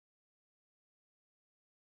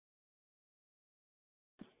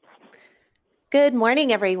Good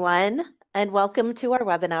morning, everyone, and welcome to our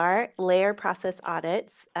webinar, Layer Process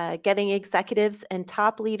Audits, Getting Executives and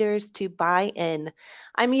Top Leaders to Buy In.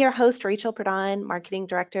 I'm your host, Rachel Pradhan, Marketing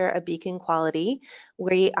Director of Beacon Quality.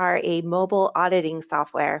 We are a mobile auditing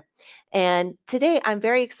software. And today I'm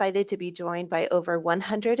very excited to be joined by over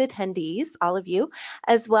 100 attendees, all of you,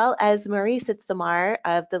 as well as Marie Sitzamar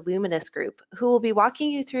of the Luminous Group, who will be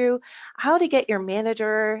walking you through how to get your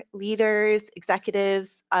manager, leaders,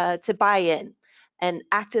 executives to buy in and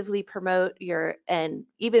actively promote and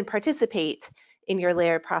even participate in your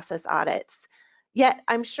layer process audits. Yet,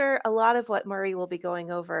 I'm sure a lot of what Murray will be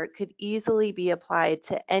going over could easily be applied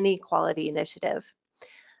to any quality initiative.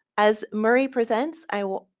 As Murray presents,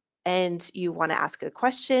 and you want to ask a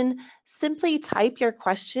question, simply type your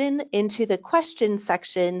question into the question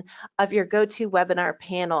section of your GoToWebinar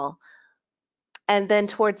panel. And then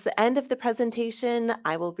towards the end of the presentation,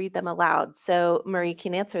 I will read them aloud so Murray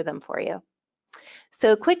can answer them for you.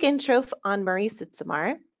 So quick intro on Murray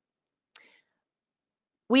Sitzamar.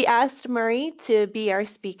 We asked Murray to be our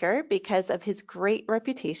speaker because of his great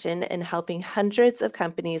reputation in helping hundreds of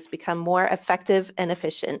companies become more effective and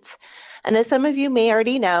efficient. And as some of you may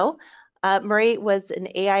already know, Murray was an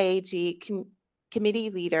AIAG committee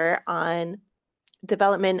leader on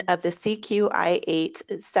development of the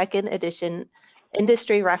CQI-8 second edition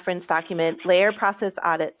industry reference document, Layer Process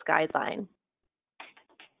Audits Guideline.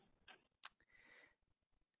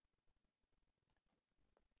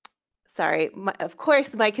 Sorry, of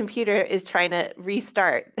course, my computer is trying to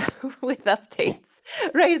restart with updates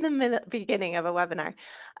right in the beginning of a webinar.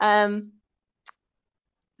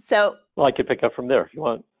 Well, I could pick up from there if you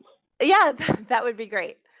want. Yeah, that would be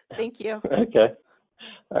great. Thank you. Okay.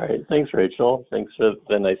 All right. Thanks, Rachel. Thanks for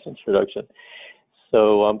the nice introduction.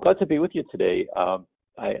 So I'm glad to be with you today. I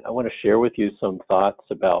want to share with you some thoughts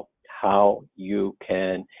about how you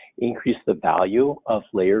can increase the value of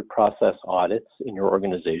layered process audits in your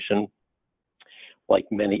organization. Like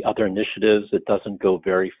many other initiatives, it doesn't go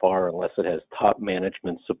very far unless it has top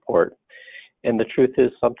management support. And the truth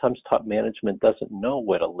is, sometimes top management doesn't know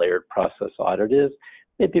what a layered process audit is,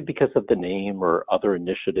 maybe because of the name or other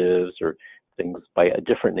initiatives or things by a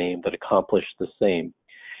different name that accomplish the same.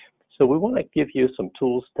 So we want to give you some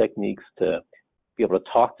tools, techniques to be able to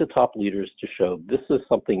talk to top leaders to show this is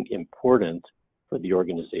something important for the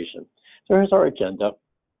organization. So here's our agenda.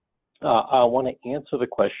 I want to answer the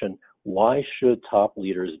question, why should top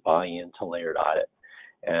leaders buy into layered audit?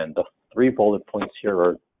 And the 3 bullet points here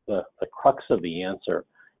are the crux of the answer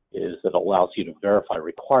is it allows you to verify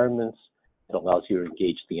requirements. It allows you to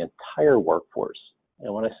engage the entire workforce.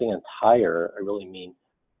 And when I say entire, I really mean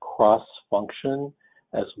cross-function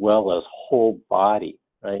as well as whole body,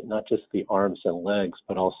 right? Not just the arms and legs,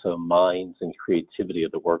 but also minds and creativity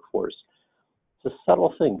of the workforce. It's a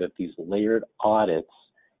subtle thing that these layered audits,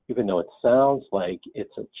 even though it sounds like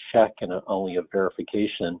it's a check and only a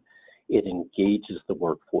verification, it engages the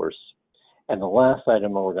workforce. And the last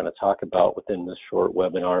item we're going to talk about within this short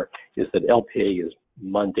webinar is that LPA is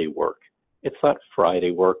Monday work. It's not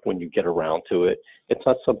Friday work when you get around to it. It's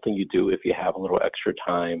not something you do if you have a little extra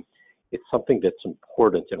time. It's something that's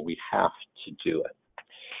important and we have to do it.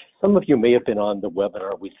 Some of you may have been on the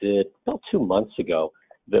webinar we did about 2 months ago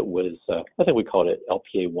that was, I think we called it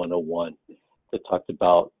LPA 101, that talked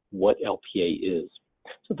about what LPA is.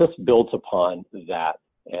 So this builds upon that,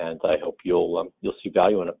 and I hope you'll see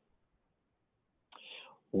value in it.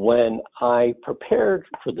 When I prepared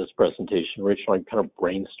for this presentation, Rachel, I kind of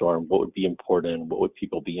brainstormed what would be important, what would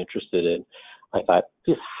people be interested in. I thought,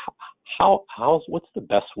 what's the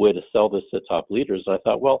best way to sell this to top leaders? And I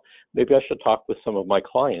thought, well, maybe I should talk with some of my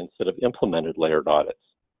clients that have implemented layered audits.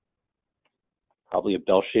 Probably a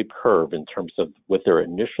bell-shaped curve in terms of what their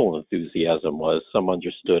initial enthusiasm was. Some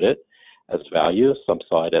understood it as value, some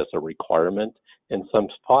saw it as a requirement, and some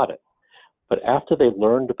spot it. But after they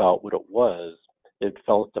learned about what it was, they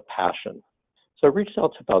developed a passion. So I reached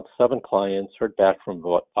out to about 7 clients, heard back from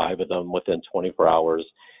about 5 of them within 24 hours,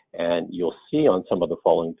 and you'll see on some of the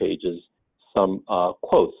following pages some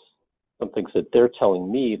quotes, some things that they're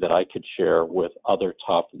telling me that I could share with other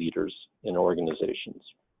top leaders in organizations.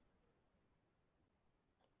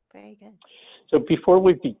 Very good. So before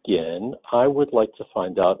we begin, I would like to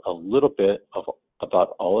find out a little bit about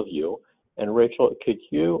all of you. And Rachel, could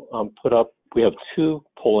you put up, we have 2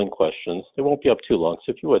 polling questions. They won't be up too long,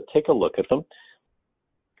 so if you would take a look at them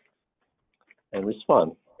and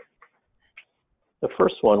respond. The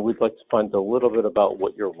first one, we'd like to find a little bit about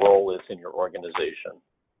what your role is in your organization.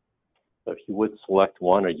 So if you would select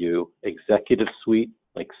one, are you executive suite,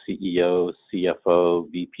 like CEO,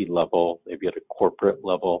 CFO, VP level, maybe at a corporate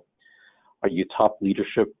level? Are you top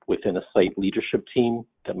leadership within a site leadership team?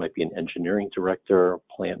 That might be an engineering director,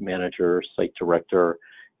 plant manager, site director,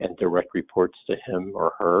 and direct reports to him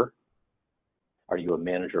or her. Are you a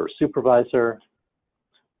manager or supervisor?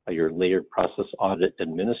 Are you a layered process audit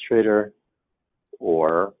administrator?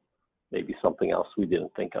 Or maybe something else we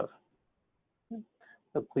didn't think of.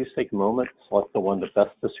 So please take a moment, select the one that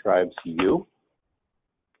best describes you,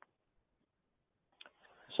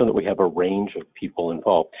 so that we have a range of people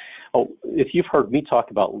involved. Oh, if you've heard me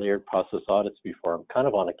talk about layered process audits before, I'm kind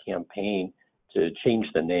of on a campaign to change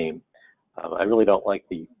the name. I really don't like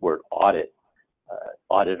the word audit.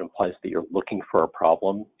 Audit implies that you're looking for a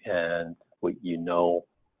problem, and what you know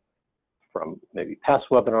from maybe past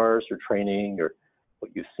webinars or training or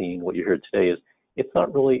what you've seen, what you heard today is it's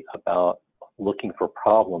not really about looking for a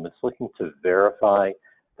problem. It's looking to verify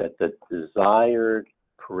that the desired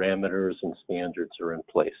parameters and standards are in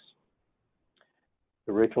place.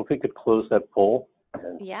 So Rachel, if we could close that poll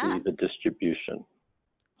and see the distribution.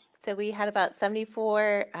 So we had about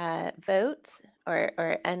 74 vote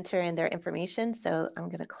or enter in their information. So I'm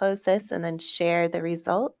going to close this and then share the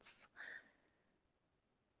results.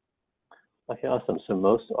 Okay, awesome. So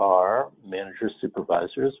most are managers,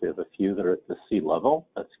 supervisors. We have a few that are at the C level.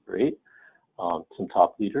 That's great. Some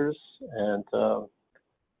top leaders, and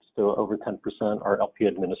still over 10% are LP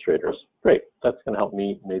administrators. Great. That's going to help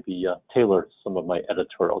me maybe tailor some of my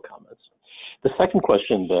editorial comments. The second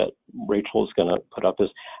question that Rachel is going to put up is,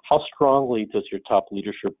 how strongly does your top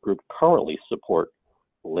leadership group currently support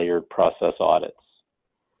layered process audits?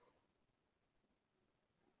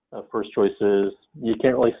 First choice is, you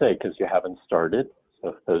can't really say because you haven't started. So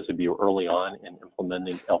if those of you early on in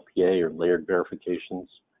implementing LPA or layered verifications,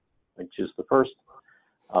 I choose the first.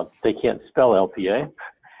 They can't spell LPA.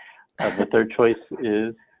 The third choice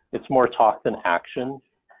is, it's more talk than action.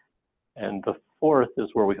 And the fourth is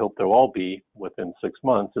where we hope they'll all be within 6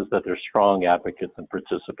 months, is that they're strong advocates and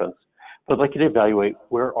participants. But I'd like you to evaluate,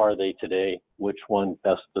 where are they today? Which one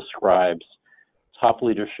best describes top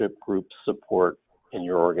leadership group support in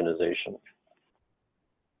your organization?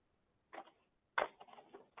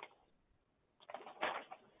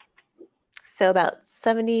 So about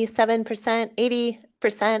 77%,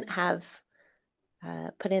 80% have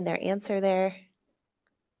put in their answer there.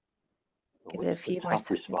 Give it a few more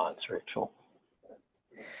seconds. Response, Rachel.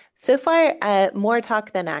 So far, more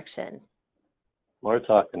talk than action. More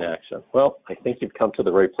talk than action. Well, I think you've come to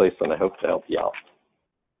the right place, and I hope to help you out.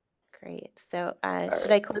 Great. So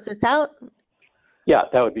should I close this out? Yeah,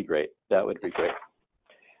 that would be great. That would be great.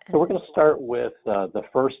 So we're going to start with the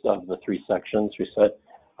first of the three sections. We said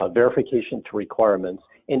verification to requirements.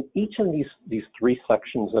 In each of these three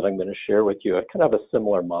sections that I'm going to share with you, I kind of have a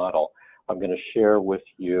similar model. I'm going to share with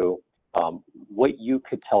you what you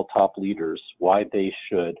could tell top leaders why they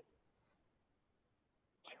should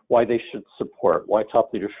support, why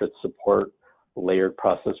top leaders should support layered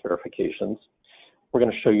process verifications. We're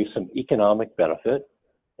going to show you some economic benefit.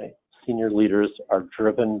 Okay? Senior leaders are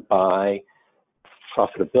driven by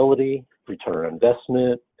profitability, return on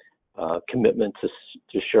investment, commitment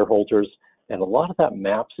to shareholders, and a lot of that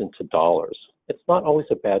maps into dollars. It's not always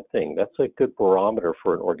a bad thing. That's a good barometer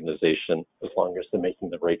for an organization as long as they're making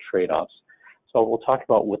the right trade-offs. So we'll talk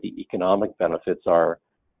about what the economic benefits are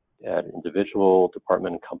at individual,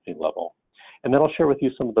 department, and company level. And then I'll share with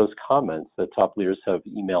you some of those comments that top leaders have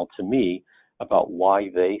emailed to me about why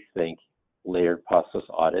they think layered process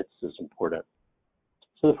audits is important.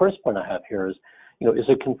 So the first point I have here is, is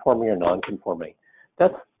it conforming or non-conforming?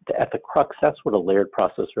 That's at the crux, that's what a layered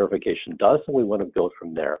process verification does, and we want to build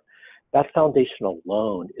from there. That foundation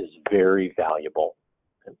alone is very valuable.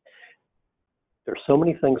 There are so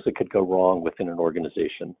many things that could go wrong within an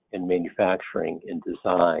organization, in manufacturing, in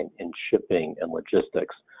design, in shipping, and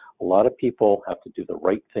logistics. A lot of people have to do the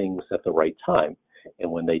right things at the right time,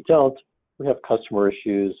 and when they don't, we have customer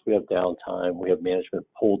issues, we have downtime, we have management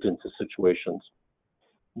pulled into situations.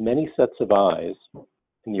 Many sets of eyes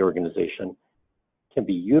in the organization can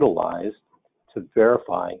be utilized to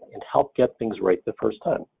verify and help get things right the first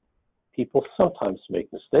time. People sometimes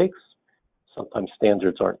make mistakes, sometimes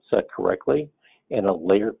standards aren't set correctly, and a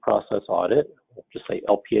layered process audit, we'll just say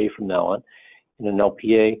LPA from now on, in an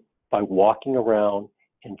LPA, by walking around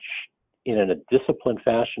and in a disciplined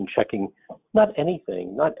fashion, checking not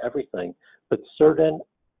anything, not everything, but certain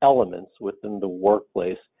elements within the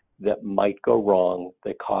workplace that might go wrong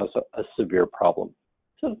that cause a severe problem.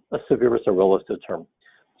 So a severe is a relative term.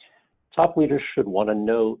 Top leaders should want to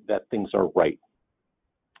know that things are right.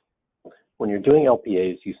 When you're doing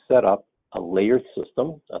LPAs, you set up a layered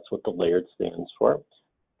system. That's what the layered stands for,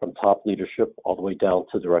 from top leadership all the way down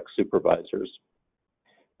to direct supervisors.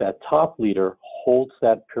 that top leader holds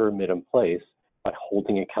that pyramid in place by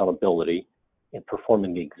holding accountability and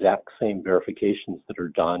performing the exact same verifications that are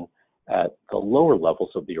done at the lower levels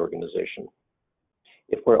of the organization.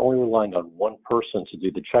 If we're only relying on one person to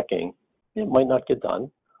do the checking, it might not get done,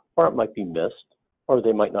 or it might be missed, or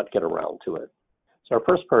they might not get around to it. So our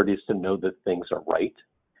first priority is to know that things are right.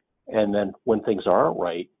 And then when things aren't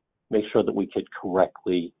right, make sure that we could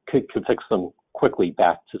fix them quickly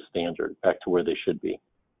back to standard, back to where they should be.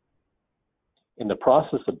 In the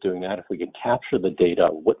process of doing that, if we can capture the data,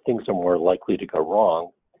 what things are more likely to go wrong,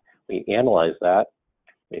 we analyze that,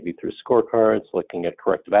 maybe through scorecards, looking at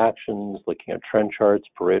corrective actions, looking at trend charts,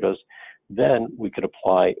 Paretos. Then we could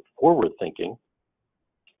apply forward thinking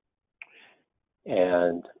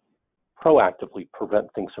and proactively prevent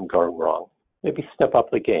things from going wrong. Maybe step up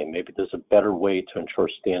the game. Maybe there's a better way to ensure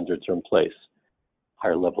standards are in place.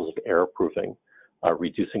 Higher levels of error proofing,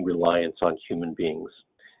 reducing reliance on human beings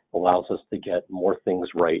allows us to get more things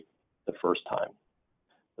right the first time.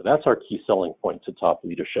 So that's our key selling point to top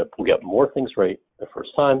leadership. We'll get more things right the first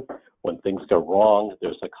time. When things go wrong,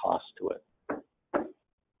 there's a cost to it.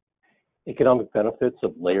 Economic benefits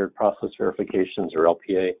of layered process verifications, or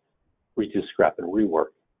LPA, reduce scrap and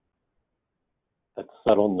rework. That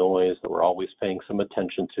subtle noise that we're always paying some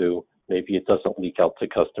attention to. Maybe it doesn't leak out to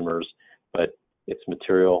customers, but it's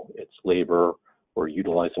material, it's labor, or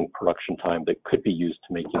utilizing production time that could be used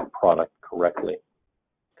to make your product correctly.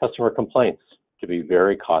 Customer complaints can be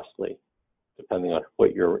very costly, depending on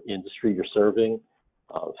what your industry you're serving,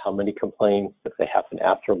 how many complaints, if they happen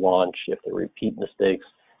after launch, if they repeat mistakes.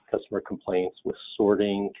 Customer complaints with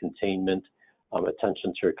sorting, containment,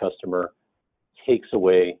 attention to your customer takes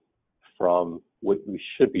away from what we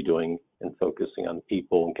should be doing and focusing on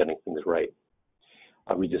people and getting things right.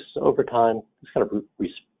 Reduce overtime, it's kind of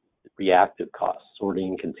reactive costs,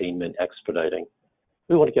 sorting, containment, expediting.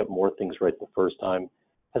 We want to get more things right the first time.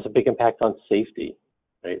 Has a big impact on safety,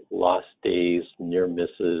 right? Lost days, near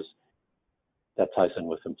misses. That ties in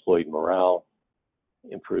with employee morale,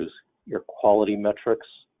 improves your quality metrics,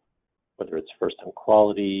 whether it's first-time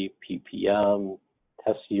quality, PPM,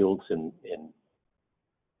 test yields in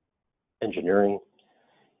engineering,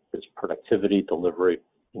 there's productivity, delivery,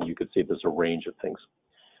 and you could see there's a range of things.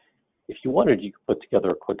 If you wanted, you could put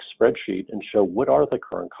together a quick spreadsheet and show what are the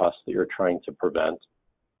current costs that you're trying to prevent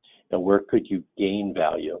and where could you gain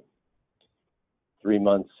value. 3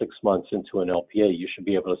 months, 6 months into an LPA, you should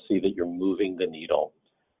be able to see that you're moving the needle.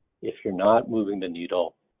 If you're not moving the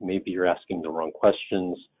needle, maybe you're asking the wrong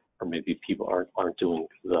questions, or maybe people aren't doing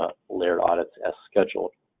the layered audits as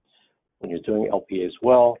scheduled. When you're doing LPAs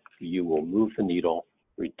well, you will move the needle,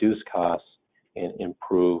 reduce costs, and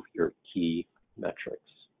improve your key metrics.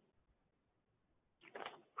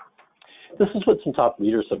 This is what some top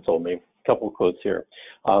leaders have told me. A couple of quotes here.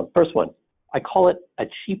 First one, I call it a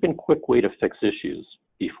cheap and quick way to fix issues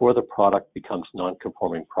before the product becomes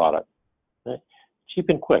non-conforming product. Okay? Cheap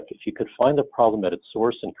and quick. If you could find the problem at its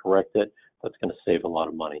source and correct it, that's going to save a lot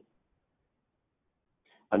of money.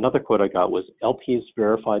 Another quote I got was, LPAs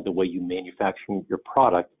verify the way you manufacture your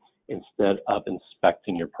product instead of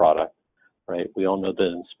inspecting your product, right? We all know that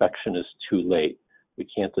inspection is too late. We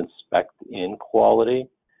can't inspect in quality.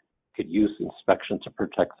 Could use inspection to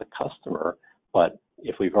protect the customer, but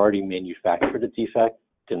if we've already manufactured a defect,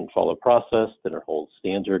 didn't follow process, didn't hold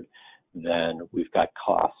standard, then we've got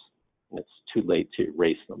costs, and it's too late to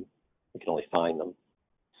erase them. We can only find them.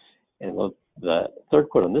 And the third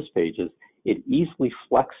quote on this page is, it easily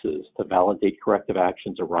flexes to validate corrective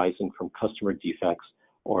actions arising from customer defects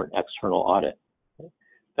or an external audit.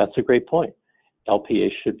 That's a great point. LPA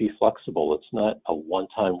should be flexible. It's not a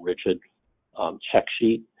one-time rigid check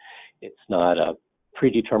sheet. It's not a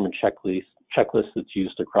predetermined checklist that's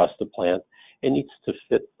used across the plant. It needs to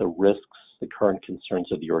fit the risks, the current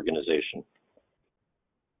concerns of the organization.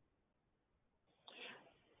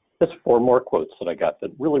 There's 4 more quotes that I got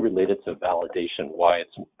that really related to validation, why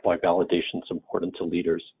validation is important to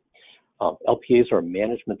leaders. LPAs are a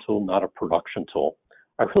management tool, not a production tool.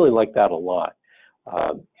 I really like that a lot.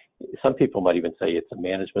 Some people might even say it's a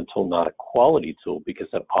management tool, not a quality tool, because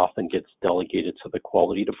it often gets delegated to the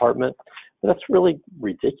quality department. But that's really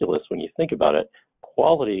ridiculous when you think about it.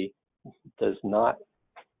 Quality does not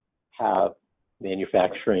have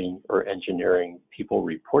manufacturing or engineering people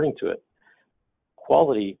reporting to it.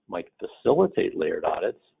 Quality might facilitate layered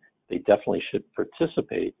audits. They definitely should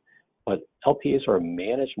participate, but LPAs are a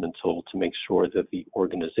management tool to make sure that the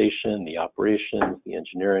organization, the operations, the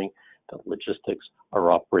engineering, the logistics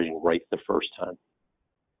are operating right the first time.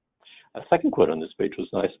 A second quote on this page was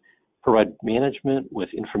nice. Provide management with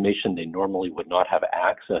information they normally would not have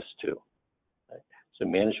access to. Right? So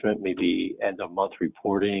management may be end of month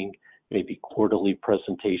reporting, maybe quarterly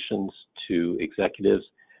presentations to executives,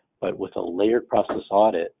 but with a layered process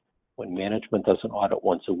audit, when management does an audit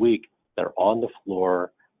once a week, they're on the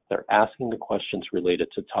floor, they're asking the questions related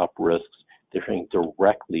to top risks, they're hearing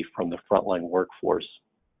directly from the frontline workforce.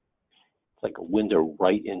 It's like a window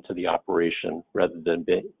right into the operation rather than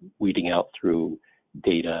weeding out through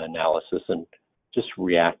data analysis and just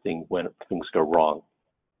reacting when things go wrong.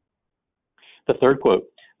 The third quote,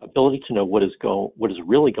 ability to know what is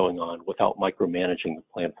really going on without micromanaging the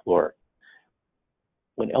plant floor.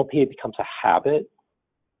 When LPA becomes a habit,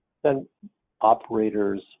 then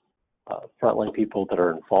operators, frontline people that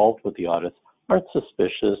are involved with the audits aren't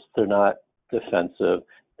suspicious, they're not defensive,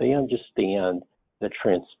 they understand the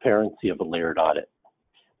transparency of a layered audit.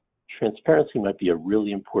 Transparency might be a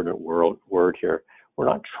really important word here. We're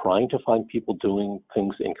not trying to find people doing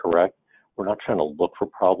things incorrect. We're not trying to look for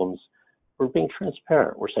problems. We're being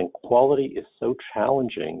transparent. We're saying quality is so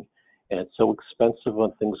challenging and it's so expensive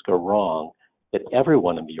when things go wrong that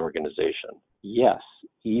everyone in the organization, yes,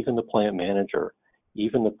 even the plant manager,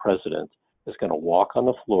 even the president, is going to walk on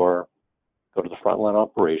the floor, go to the frontline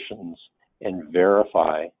operations, and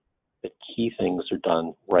verify that key things are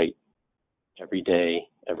done right every day,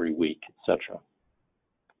 every week, etc.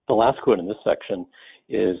 The last quote in this section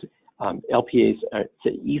is LPAs, it's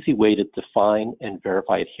an easy way to define and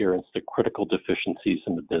verify adherence to critical deficiencies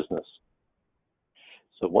in the business.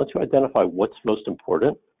 So once you identify what's most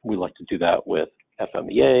important, we like to do that with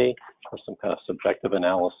FMEA or some kind of subjective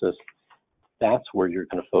analysis. That's where you're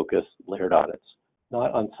going to focus layered audits,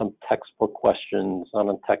 not on some textbook questions, not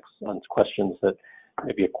on questions that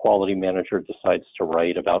maybe a quality manager decides to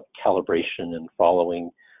write about calibration and following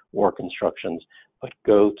work instructions, but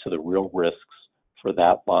go to the real risks for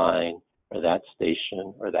that line or that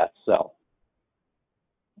station or that cell.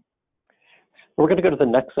 We're going to go to the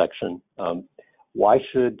next section. Why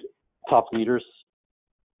should top leaders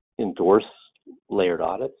endorse layered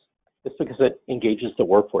audits? It's because it engages the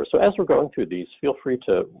workforce. So as we're going through these, feel free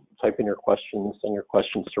to type in your questions, send your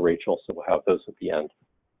questions to Rachel, so we'll have those at the end.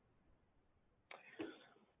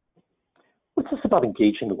 What's this about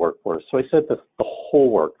engaging the workforce? So I said that the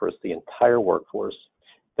whole workforce, the entire workforce,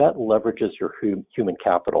 that leverages your human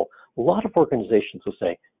capital. A lot of organizations will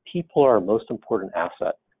say, people are our most important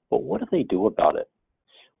asset, but what do they do about it?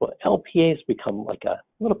 Well, LPAs become like a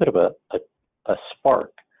little bit of a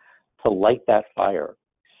spark to light that fire,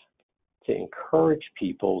 to encourage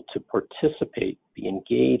people to participate, be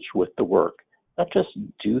engaged with the work, not just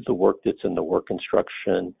do the work that's in the work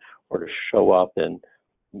instruction or to show up and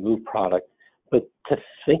move product, but to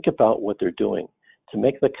think about what they're doing, to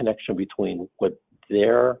make the connection between what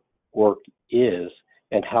their work is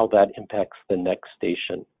and how that impacts the next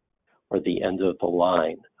station or the end of the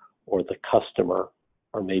line or the customer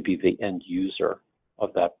or maybe the end user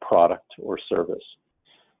of that product or service.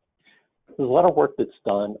 There's a lot of work that's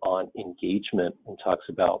done on engagement and talks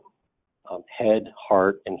about head,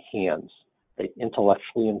 heart, and hands. They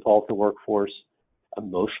intellectually involve the workforce,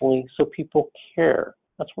 emotionally, so people care.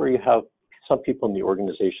 That's where you have some people in the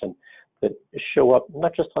organization that show up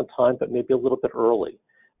not just on time, but maybe a little bit early,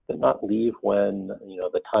 that not leave when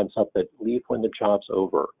the time's up, but leave when the job's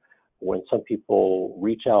over. When some people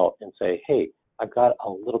reach out and say, hey, I've got a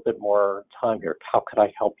little bit more time here, how could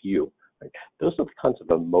I help you? Right? Those are the kinds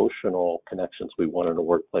of emotional connections we want in a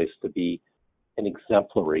workplace to be an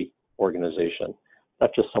exemplary organization,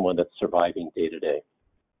 not just someone that's surviving day to day.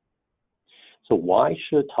 So why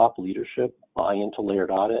should top leadership buy into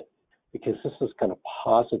layered audit? Because this is going to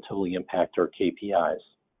positively impact our KPIs.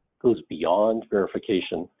 It goes beyond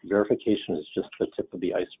verification. Verification is just the tip of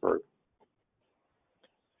the iceberg.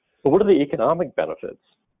 But what are the economic benefits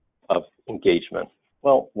of engagement?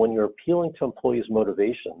 Well, when you're appealing to employees'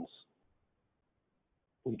 motivations,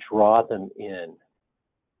 we draw them in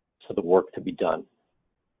to the work to be done.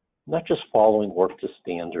 Not just following work to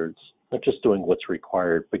standards, not just doing what's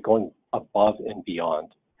required, but going above and beyond.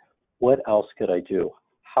 What else could I do?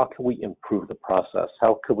 How can we improve the process?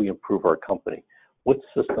 How could we improve our company? What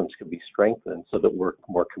systems can be strengthened so that we're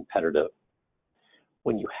more competitive?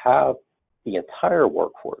 When you have the entire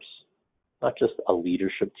workforce, not just a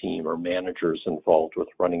leadership team or managers involved with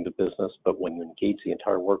running the business, but when you engage the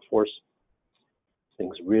entire workforce,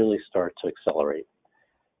 things really start to accelerate.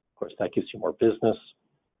 Of course, that gives you more business,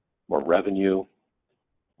 more revenue,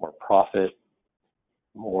 more profit,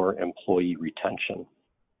 more employee retention.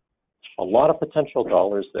 A lot of potential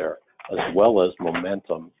dollars there, as well as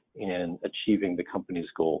momentum in achieving the company's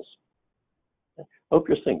goals. I hope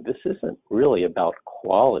you're saying this isn't really about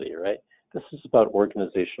quality, right? This is about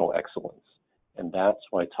organizational excellence. And that's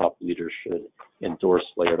why top leaders should endorse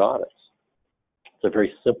layered audits. It's a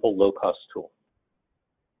very simple, low-cost tool.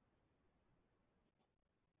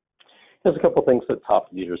 There's a couple of things that top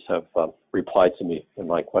leaders have replied to me in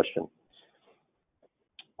my question.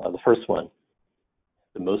 The first one,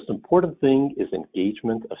 the most important thing is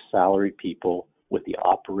engagement of salaried people with the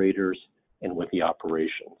operators and with the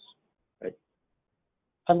operations. Right?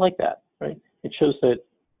 I like that. Right? It shows that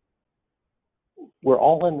we're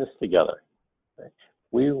all in this together. Right?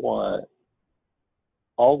 We want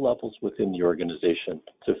all levels within the organization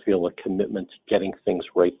to feel a commitment to getting things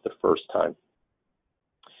right the first time.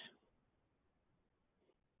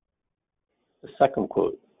 The second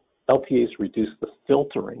quote, LPAs reduce the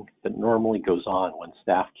filtering that normally goes on when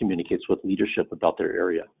staff communicates with leadership about their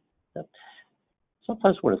area.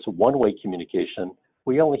 Sometimes when it's a one-way communication,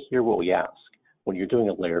 we only hear what we ask. When you're doing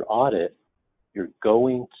a layered audit, you're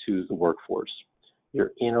going to the workforce.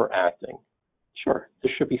 You're interacting. Sure,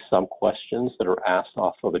 there should be some questions that are asked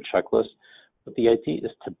off of a checklist, but the idea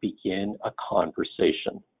is to begin a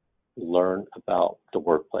conversation, learn about the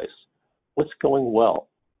workplace. What's going well?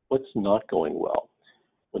 What's not going well?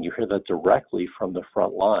 When you hear that directly from the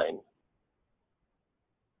front line,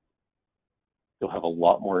 you'll have a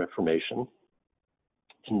lot more information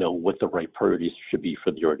to know what the right priorities should be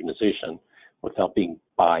for the organization without being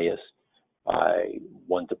biased by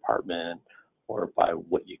one department or by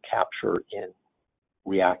what you capture in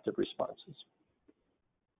reactive responses.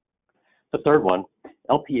 The third one,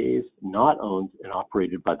 LPAs not owned and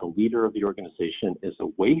operated by the leader of the organization is a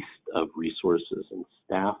waste of resources, and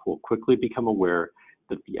staff will quickly become aware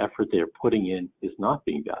that the effort they are putting in is not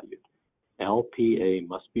being valued. LPA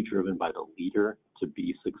must be driven by the leader to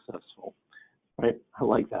be successful. Right? I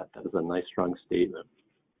like that. That is a nice, strong statement.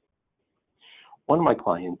 One of my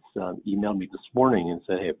clients emailed me this morning and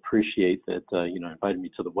said, "Hey, appreciate that invited me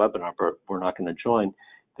to the webinar, but we're not going to join."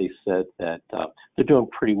 They said that they're doing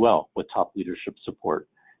pretty well with top leadership support.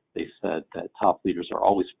 They said that top leaders are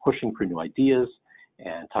always pushing for new ideas,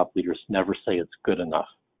 and top leaders never say it's good enough.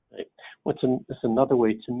 Right? It's another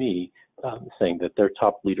way to me saying that their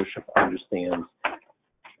top leadership understands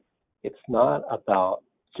it's not about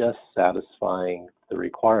just satisfying the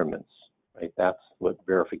requirements. Right? That's what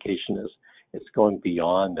verification is. It's going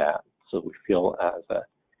beyond that. So we feel as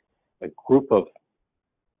a group of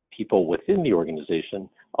people within the organization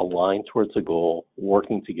aligned towards a goal,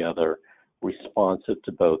 working together, responsive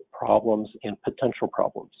to both problems and potential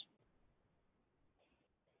problems.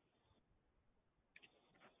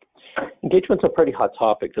 Engagement's a pretty hot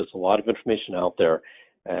topic. There's a lot of information out there.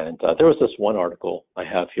 And there was this one article I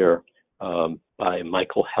have here by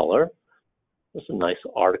Michael Heller. It was a nice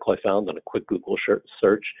article I found on a quick Google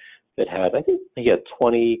search that had, I think he had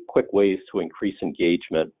 20 quick ways to increase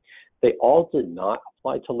engagement. They all did not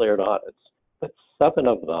apply to layered audits, but 7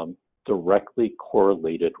 of them directly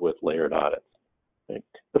correlated with layered audits. Okay.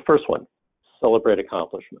 The first one, celebrate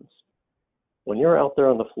accomplishments. When you're out there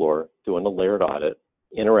on the floor doing a layered audit,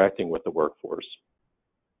 interacting with the workforce,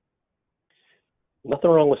 nothing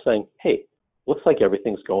wrong with saying, "Hey, looks like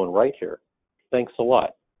everything's going right here. Thanks a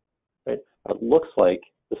lot." Right? It looks like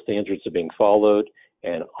the standards are being followed,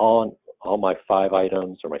 and on all my 5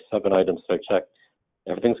 items or my 7 items that I checked,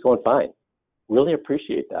 everything's going fine. Really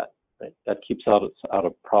appreciate that. Right? That keeps out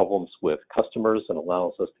of problems with customers and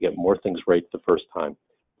allows us to get more things right the first time.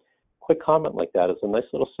 Quick comment like that is a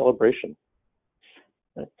nice little celebration.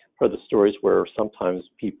 Right? For the stories where sometimes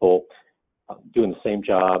people doing the same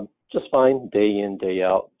job just fine, day in, day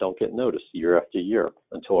out, don't get noticed year after year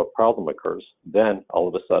until a problem occurs. Then all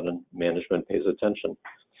of a sudden, management pays attention.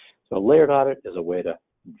 So a layered audit is a way to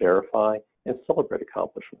verify and celebrate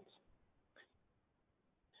accomplishments.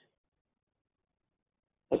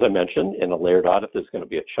 As I mentioned, in a layered audit, there's going to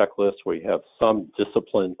be a checklist where you have some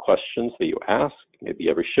disciplined questions that you ask, maybe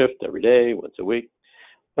every shift, every day, once a week.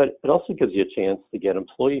 But it also gives you a chance to get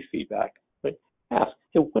employee feedback. Right? Ask,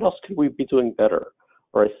 hey, what else could we be doing better?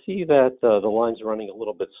 Or I see that the line's running a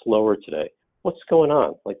little bit slower today. What's going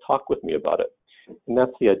on? Like, talk with me about it. And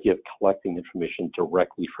that's the idea of collecting information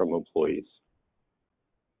directly from employees.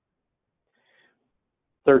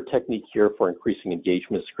 Third technique here for increasing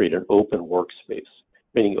engagement is create an open workspace,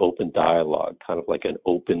 meaning open dialogue, kind of like an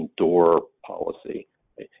open door policy.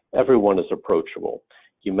 Everyone is approachable.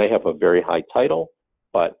 You may have a very high title,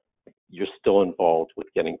 but you're still involved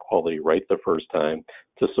with getting quality right the first time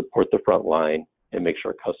to support the front line and make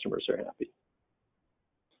sure customers are happy.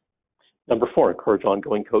 Number 4, encourage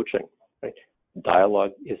ongoing coaching. Right?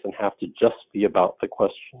 Dialogue doesn't have to just be about the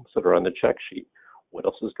questions that are on the check sheet. What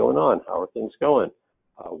else is going on? How are things going?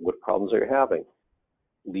 What problems are you having?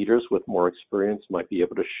 Leaders with more experience might be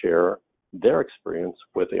able to share their experience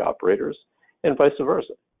with the operators, and vice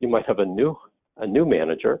versa. You might have a new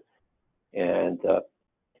manager, and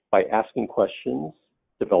by asking questions,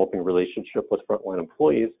 developing a relationship with frontline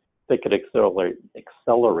employees, they could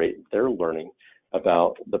accelerate their learning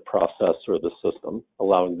about the process or the system,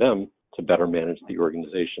 allowing them to better manage the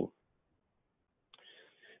organization.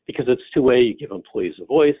 Because it's two-way, you give employees a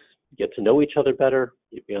voice, you get to know each other better,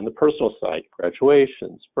 you be on the personal side,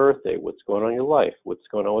 graduations, birthday, what's going on in your life, what's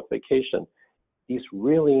going on with vacation. These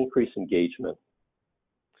really increase engagement.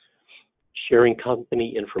 Sharing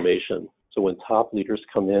company information. So when top leaders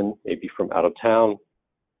come in, maybe from out of town,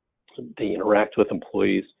 they interact with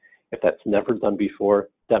employees. If that's never done before,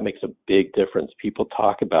 that makes a big difference. People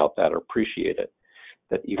talk about that or appreciate it.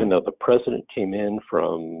 That even though the president came in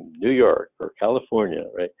from New York or California,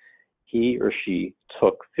 right, he or she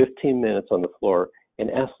took 15 minutes on the floor and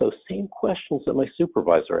asked those same questions that my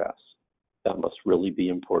supervisor asked. That must really be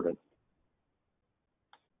important.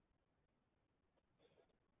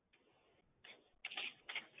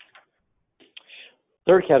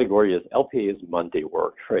 Third category is LPA's Monday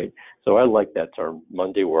work, right? So I like that term,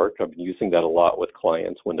 Monday work. I've been using that a lot with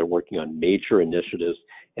clients when they're working on major initiatives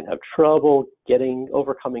and have trouble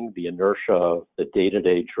overcoming the inertia of the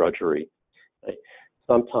day-to-day drudgery. Right?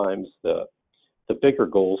 Sometimes the bigger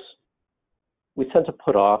goals we tend to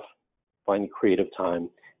put off, find creative time,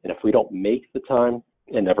 and if we don't make the time,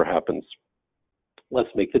 it never happens. Let's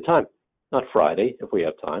make the time. Not Friday if we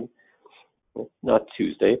have time, not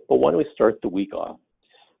Tuesday, but why don't we start the week off?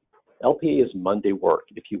 LPA is Monday work.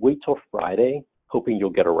 If you wait till Friday, hoping you'll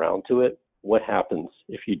get around to it, what happens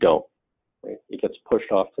if you don't? Right? It gets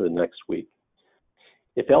pushed off to the next week.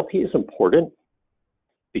 If LPA is important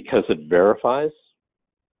because it verifies,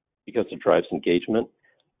 because it drives engagement,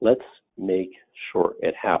 let's make sure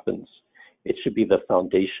it happens. It should be the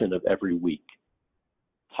foundation of every week.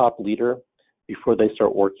 Top leader, before they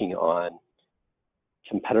start working on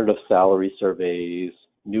competitive salary surveys,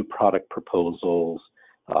 new product proposals,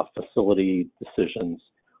 facility decisions,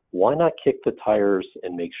 why not kick the tires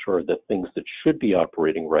and make sure that things that should be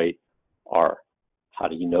operating right are? How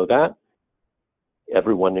do you know that?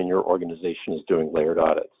 Everyone in your organization is doing layered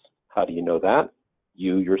audits. How do you know that?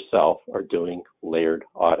 You yourself are doing layered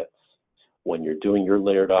audits. When you're doing your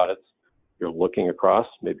layered audits, you're looking across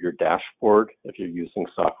maybe your dashboard, if you're using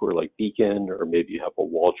software like Beacon, or maybe you have a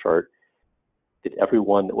wall chart. Did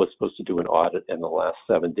everyone that was supposed to do an audit in the last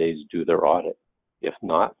 7 days do their audit? If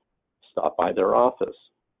not, stop by their office,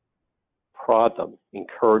 prod them,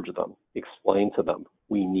 encourage them, explain to them,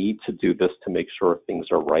 we need to do this to make sure things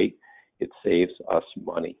are right. It saves us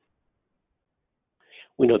money.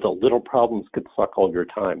 We know the little problems could suck all your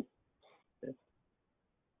time.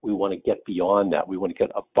 We want to get beyond that. We want to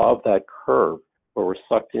get above that curve where we're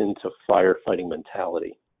sucked into firefighting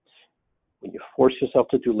mentality. When you force yourself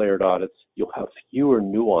to do layered audits, you'll have fewer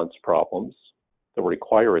nuanced problems that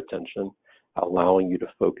require attention, allowing you to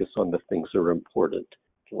focus on the things that are important,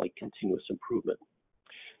 like continuous improvement.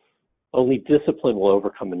 Only discipline will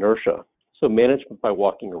overcome inertia. So management by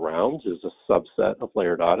walking around is a subset of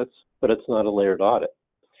layered audits, but it's not a layered audit.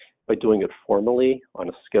 By doing it formally on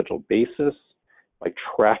a scheduled basis, by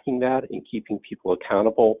tracking that and keeping people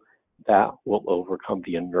accountable, that will overcome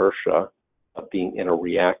the inertia of being in a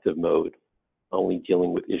reactive mode, only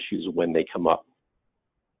dealing with issues when they come up.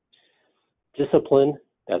 Discipline,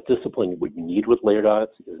 that discipline what you need with layered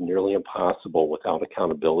audits is nearly impossible without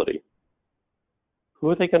accountability. Who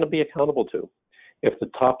are they going to be accountable to? If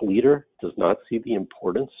the top leader does not see the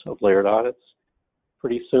importance of layered audits,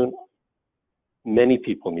 pretty soon, many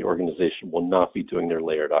people in the organization will not be doing their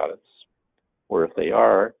layered audits. Or if they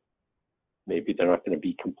are, maybe they're not going to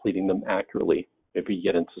be completing them accurately. Maybe you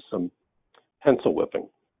get into some pencil whipping.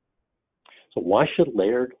 So why should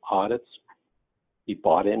layered audits be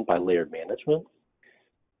bought in by layered management?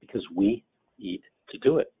 Because we need to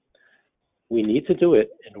do it. We need to do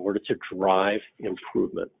it in order to drive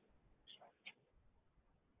improvement.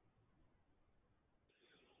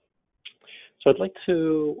 So I'd like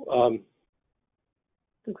to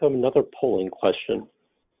have another polling question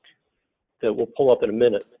that we'll pull up in a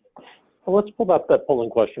minute. Well, let's pull up that polling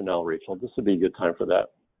question now, Rachel. This would be a good time for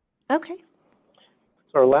that. Okay.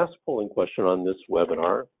 So our last polling question on this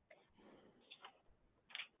webinar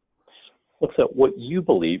looks at what you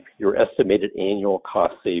believe your estimated annual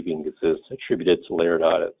cost savings is attributed to layered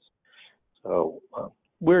audits. So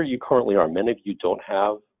where you currently are, many of you don't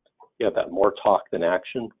have that more talk than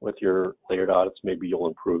action with your layered audits. Maybe you'll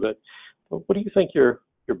improve it. But what do you think your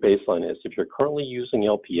baseline is? If you're currently using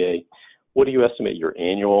LPA, what do you estimate your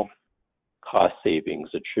annual cost savings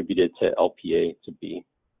attributed to LPA to be?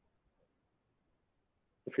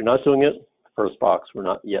 If you're not doing it, first box, we're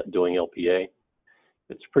not yet doing LPA.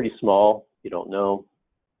 It's pretty small, you don't know.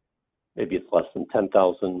 Maybe it's less than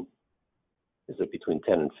 10,000. Is it between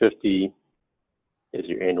 10 and 50? Is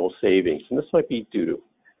your annual savings? And this might be due to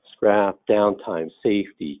scrap, downtime,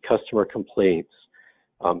 safety, customer complaints,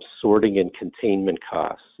 sorting and containment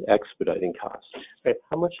costs, expediting costs. Right?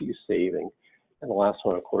 How much are you saving? And the last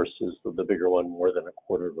one, of course, is the bigger one, more than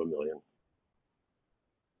 $250,000.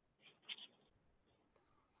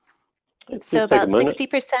 So about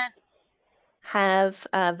 60% have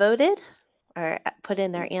voted or put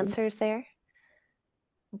in their answers there.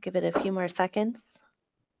 We'll give it a few more seconds.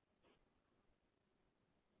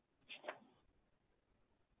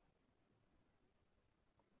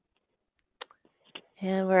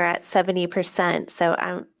 And we're at 70%. So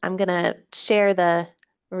I'm going to share the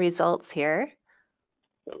results here.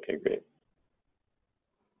 Okay, great.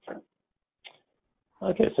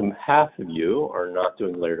 Okay, so half of you are not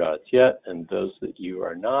doing layered audits yet, and those that you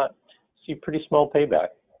are not see pretty small payback.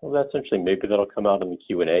 Well, that's interesting. Maybe that'll come out in the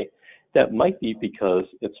Q&A. That might be because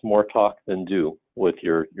it's more talk than do with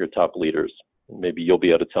your top leaders. Maybe you'll be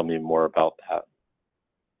able to tell me more about that.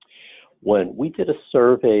 When we did a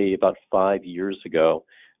survey about 5 years ago,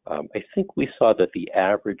 I think we saw that the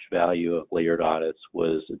average value of layered audits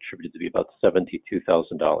was attributed to be about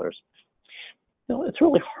 $72,000. No, it's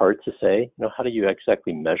really hard to say. How do you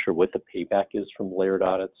exactly measure what the payback is from layered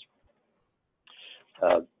audits?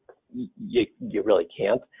 You really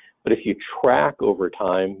can't. But if you track over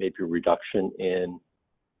time, maybe a reduction in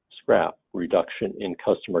scrap, reduction in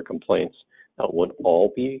customer complaints, now it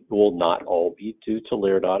will not all be due to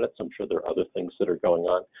layered audits. I'm sure there are other things that are going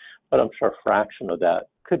on, but I'm sure a fraction of that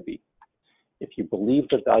could be. If you believe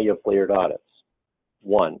the value of layered audits,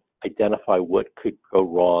 one, identify what could go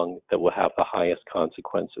wrong that will have the highest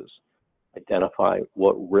consequences. Identify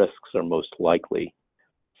what risks are most likely.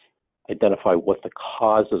 Identify what the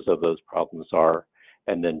causes of those problems are,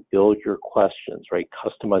 and then build your questions, right?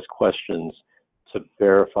 Customized questions to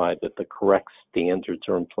verify that the correct standards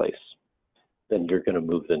are in place. Then you're going to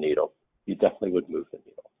move the needle. You definitely would move the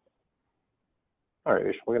needle. All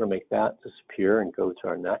right, we're going to make that disappear and go to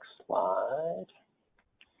our next slide.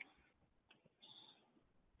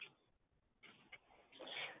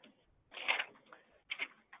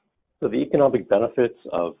 So the economic benefits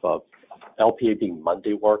of LPA being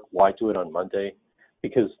Monday work, why do it on Monday?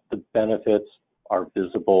 Because the benefits are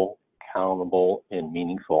visible, countable, and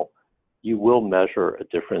meaningful. You will measure a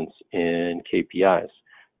difference in KPIs.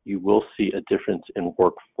 You will see a difference in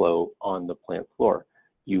workflow on the plant floor.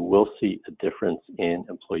 You will see a difference in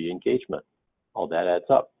employee engagement. All that adds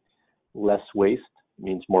up. Less waste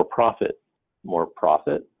means more profit. More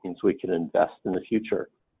profit means we can invest in the future.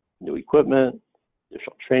 New equipment,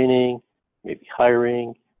 additional training, maybe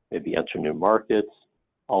hiring, maybe enter new markets,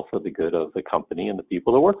 all for the good of the company and the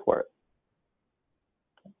people that work for it.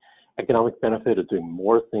 Economic benefit of doing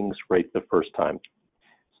more things right the first time.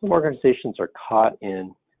 Some organizations are caught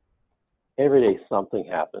in every day something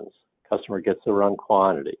happens. Customer gets the wrong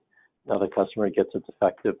quantity. Another customer gets a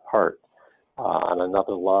defective part. On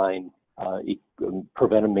another line,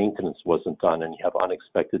 preventive maintenance wasn't done and you have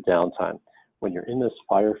unexpected downtime. When you're in this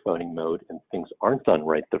firefighting mode and things aren't done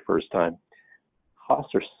right the first time,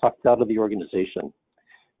 costs are sucked out of the organization.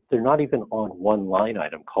 They're not even on one line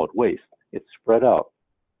item called waste. It's spread out.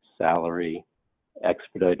 Salary,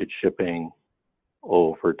 expedited shipping,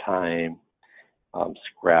 overtime,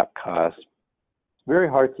 scrap costs. It's very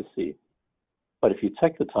hard to see. But if you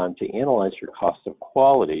take the time to analyze your cost of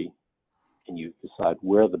quality and you decide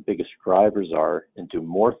where the biggest drivers are and do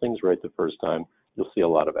more things right the first time, you'll see a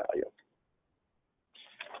lot of value.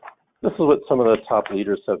 This is what some of the top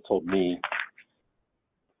leaders have told me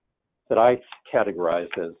that I categorize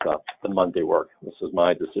as the Monday work. This is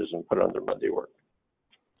my decision, put it under Monday work.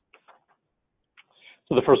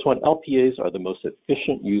 So the first one, LPAs are the most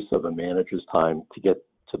efficient use of a manager's time to get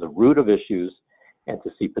to the root of issues and to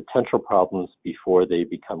see potential problems before they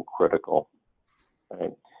become critical.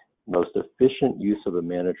 Right? Most efficient use of a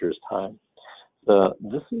manager's time.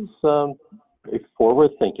 This is a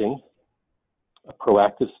forward-thinking, a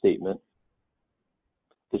proactive statement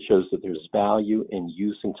that shows that there's value in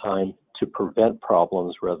using time to prevent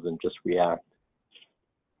problems rather than just react.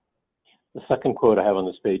 The second quote I have on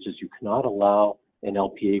this page is, you cannot allow an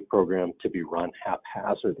LPA program to be run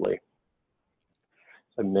haphazardly.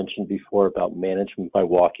 I mentioned before about management by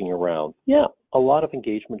walking around. Yeah, a lot of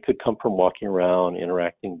engagement could come from walking around,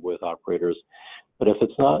 interacting with operators, but if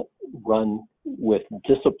it's not run with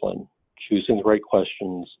discipline, choosing the right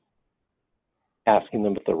questions, asking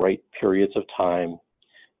them at the right periods of time,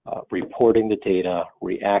 reporting the data,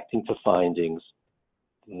 reacting to findings,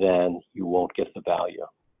 then you won't get the value.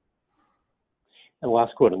 And the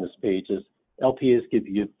last quote on this page is, LPAs give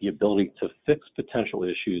you the ability to fix potential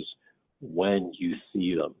issues when you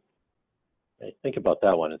see them. Okay? Think about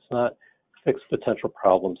that one. It's not fix potential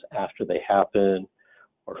problems after they happen,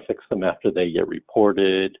 or fix them after they get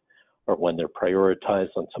reported, or when they're prioritized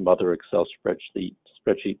on some other Excel spreadsheet.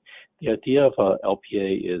 The idea of a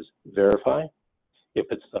LPA is verify. If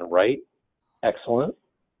it's done right, excellent.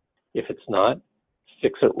 If it's not,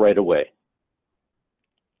 fix it right away.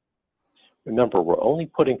 Remember, we're only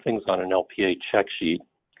putting things on an LPA check sheet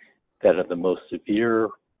that are the most severe,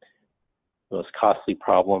 most costly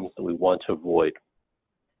problems that we want to avoid.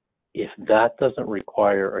 If that doesn't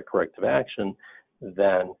require a corrective action,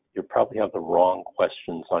 then you probably have the wrong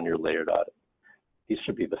questions on your layered audit. These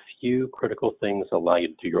should be the few critical things that allow you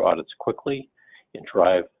to do your audits quickly and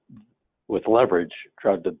drive, with leverage,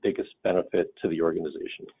 drive the biggest benefit to the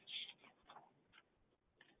organization.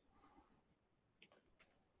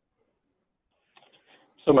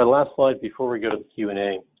 So my last slide before we go to the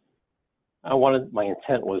Q&A, my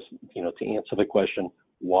intent was, to answer the question,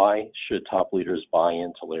 why should top leaders buy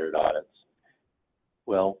into layered audits?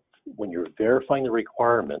 Well, when you're verifying the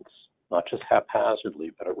requirements, not just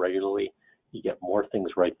haphazardly, but regularly, you get more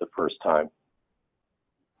things right the first time.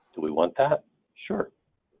 Do we want that? Sure.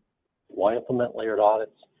 Why implement layered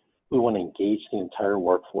audits? We want to engage the entire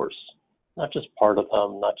workforce, not just part of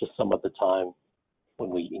them, not just some of the time.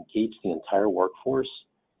 When we engage the entire workforce,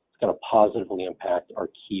 it's going to positively impact our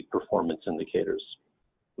key performance indicators.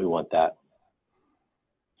 We want that.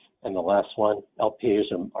 And the last one,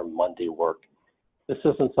 LPAs are Monday work. This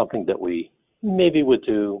isn't something that we maybe would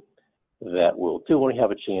do, that we'll do when we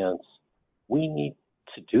have a chance. We need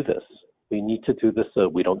to do this. We need to do this so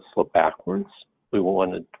we don't slip backwards.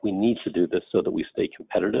 We need to do this so that we stay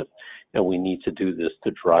competitive, and we need to do this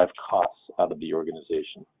to drive costs out of the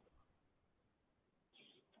organization.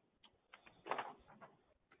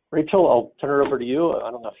 Rachel, I'll turn it over to you.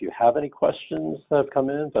 I don't know if you have any questions that have come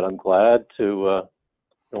in, but I'm glad to,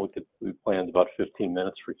 we planned about 15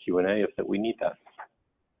 minutes for Q&A if we need that.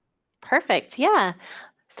 Perfect, yeah.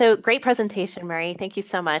 So great presentation, Murray. Thank you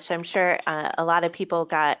so much. I'm sure a lot of people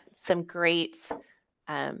got some great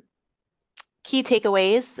key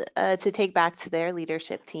takeaways to take back to their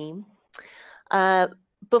leadership team.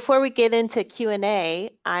 Before we get into Q&A,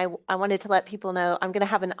 I wanted to let people know I'm going to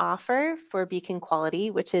have an offer for Beacon Quality,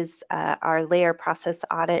 which is our layer process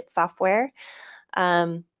audit software,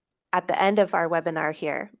 at the end of our webinar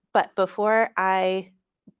here. But before I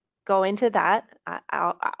go into that,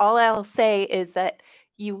 all I'll say is that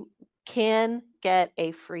you can get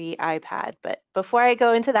a free iPad. But before I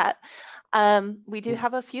go into that, we do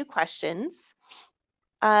have a few questions.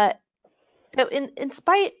 So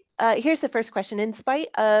here's the first question. In spite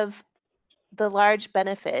of the large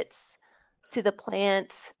benefits to the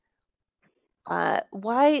plants,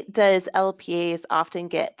 why does LPAs often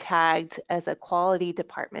get tagged as a quality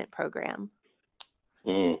department program?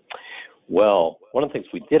 Well, one of the things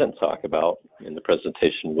we didn't talk about in the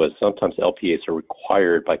presentation was sometimes LPAs are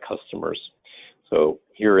required by customers. So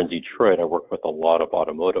here in Detroit, I work with a lot of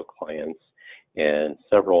automotive clients, and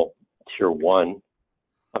several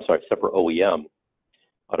several OEM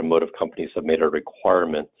automotive companies have made a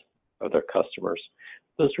requirement of their customers.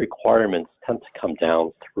 Those requirements tend to come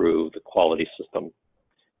down through the quality system.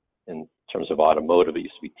 In terms of automotive, it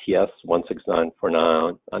used to be TS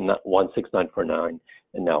 16949, not 16949,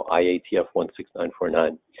 and now IATF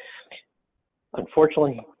 16949.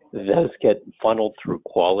 Unfortunately, those get funneled through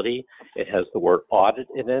quality. It has the word audit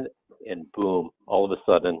in it, and boom, all of a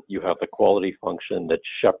sudden you have the quality function that's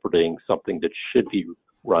shepherding something that should be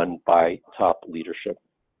run by top leadership.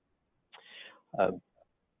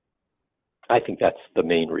 I think that's the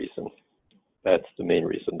main reason. That's the main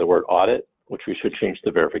reason. The word audit, which we should change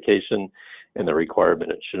to verification, and the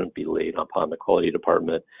requirement, it shouldn't be laid upon the quality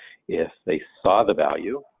department. If they saw the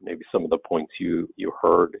value, maybe some of the points you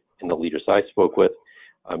heard in the leaders I spoke with,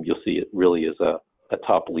 you'll see it really is a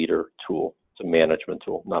top leader tool. It's a management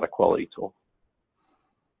tool, not a quality tool.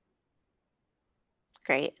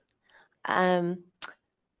 Great.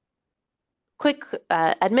 Quick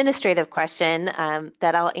administrative question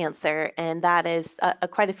that I'll answer, and that is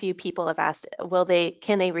quite a few people have asked,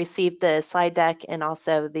 can they receive the slide deck and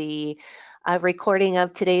also the recording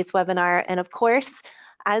of today's webinar? And of course,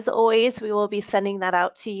 as always, we will be sending that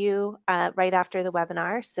out to you right after the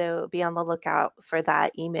webinar, so be on the lookout for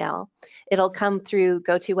that email. It'll come through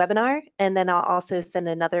GoToWebinar, and then I'll also send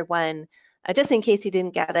another one just in case you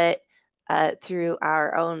didn't get it through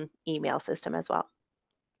our own email system as well.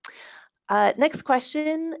 Next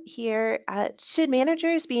question here. Should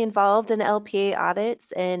managers be involved in LPA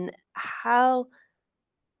audits, and how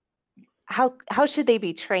should they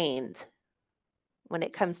be trained when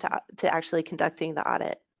it comes to actually conducting the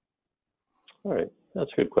audit? All right,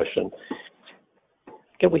 that's a good question.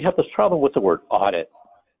 Again, we have this problem with the word audit.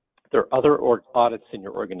 There are other audits in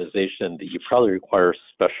your organization that you probably require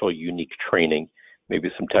special, unique training, maybe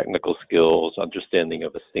some technical skills, understanding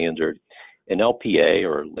of a standard. An LPA,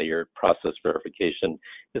 or layered process verification,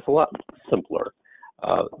 is a lot simpler.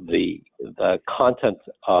 The content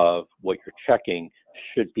of what you're checking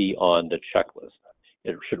should be on the checklist.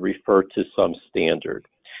 It should refer to some standard.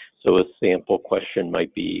 So a sample question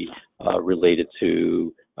might be related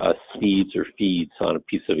to speeds or feeds on a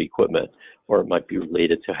piece of equipment, or it might be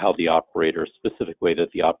related to how the operator, a specific way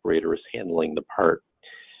that the operator is handling the part.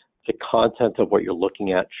 The content of what you're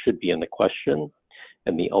looking at should be in the question,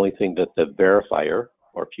 and the only thing that the verifier,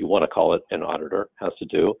 or if you want to call it an auditor, has to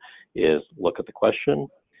do is look at the question,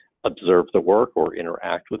 observe the work, or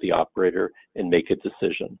interact with the operator and make a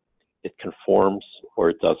decision. It conforms or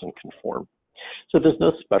it doesn't conform. So there's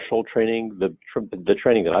no special training. The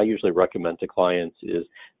training that I usually recommend to clients is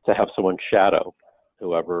to have someone shadow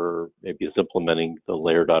whoever maybe is implementing the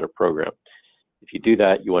layered audit program. If you do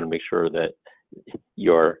that, you want to make sure that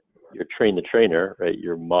your train the trainer, right,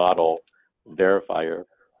 your model verifier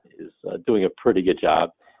is doing a pretty good job.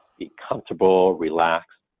 Be comfortable, relaxed.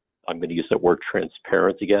 I'm going to use that word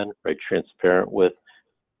transparent again, right? Transparent with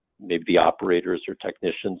maybe the operators or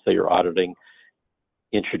technicians that you're auditing.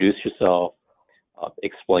 Introduce yourself,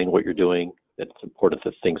 explain what you're doing, that it's important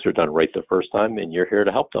that things are done right the first time, and you're here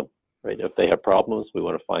to help them, right? If they have problems, we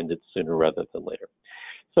want to find it sooner rather than later.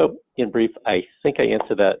 So in brief, I think I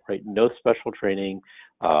answered that, right? No special training,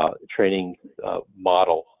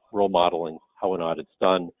 role modeling how an audit's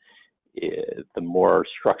done. The more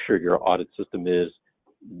structured your audit system is,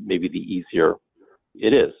 maybe the easier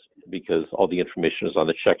it is, because all the information is on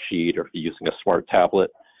the check sheet, or if you're using a smart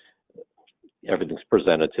tablet, everything's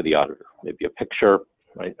presented to the auditor. Maybe a picture,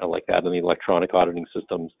 right? I like that in the electronic auditing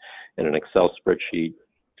systems. In an Excel spreadsheet,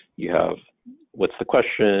 you have what's the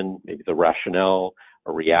question, maybe the rationale,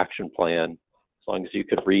 a reaction plan. As long as you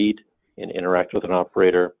could read and interact with an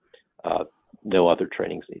operator, no other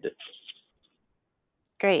training's needed.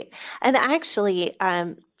 Great. And actually,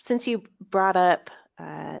 since you brought up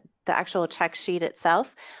the actual check sheet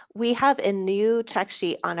itself, we have a new check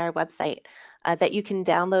sheet on our website that you can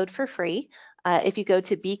download for free. If you go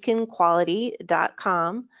to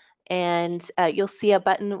beaconquality.com, and you'll see a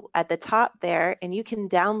button at the top there, and you can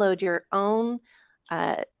download your own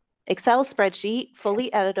Excel spreadsheet,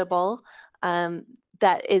 fully editable.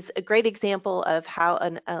 That is a great example of how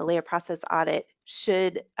a layer process audit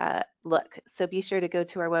should look. So be sure to go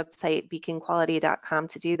to our website, beaconquality.com,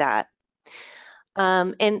 to do that.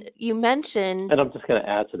 And you mentioned... And I'm just going to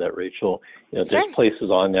add to that, Rachel. Sure. There's places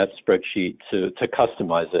on that spreadsheet to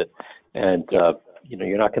customize it. And yes.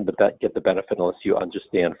 You're not going to get the benefit unless you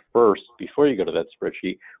understand first, before you go to that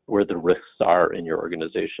spreadsheet, where the risks are in your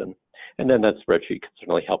organization. And then that spreadsheet can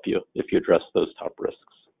certainly help you if you address those top risks.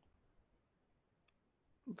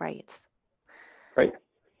 Right. Right.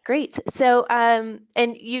 Great. So,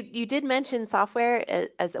 and you did mention software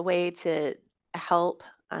as a way to help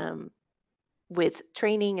with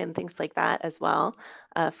training and things like that as well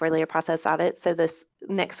for layer process audits. So this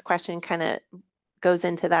next question kind of goes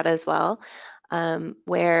into that as well,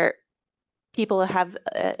 where people have,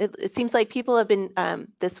 it seems like people have been,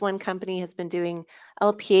 this one company has been doing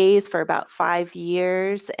LPAs for about 5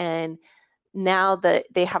 years, and now that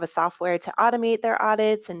they have a software to automate their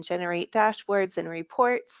audits and generate dashboards and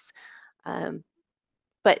reports,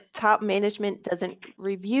 but top management doesn't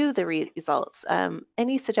review the results.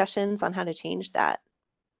 Any suggestions on how to change that?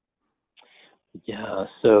 Yeah,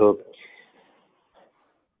 so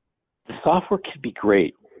the software could be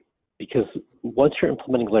great, because once you're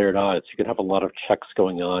implementing layered audits, you can have a lot of checks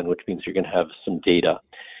going on, which means you're going to have some data.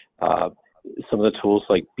 Some of the tools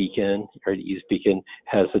like Beacon, or Use Beacon,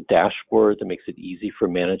 has a dashboard that makes it easy for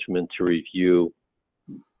management to review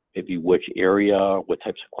maybe which area, what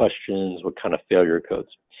types of questions, what kind of failure codes.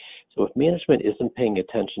 So if management isn't paying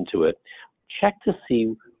attention to it, check to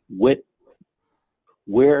see where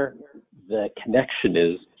the connection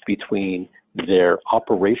is between their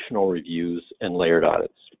operational reviews and layered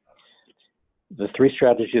audits. The 3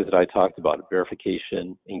 strategies that I talked about,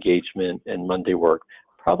 verification, engagement, and Monday work,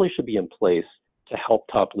 probably should be in place to help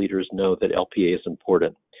top leaders know that LPA is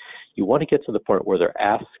important. You want to get to the point where they're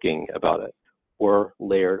asking about it, were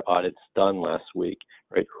layered audits done last week,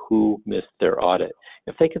 right? Who missed their audit?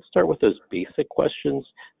 If they could start with those basic questions,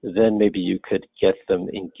 then maybe you could get them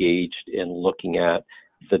engaged in looking at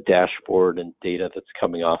the dashboard and data that's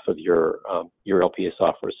coming off of your LPA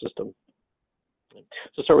software system.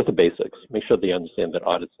 So start with the basics. Make sure they understand that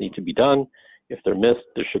audits need to be done. If they're missed,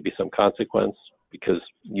 there should be some consequence because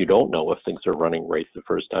you don't know if things are running right the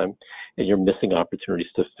first time, and you're missing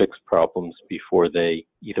opportunities to fix problems before they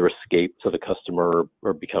either escape to the customer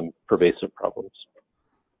or become pervasive problems.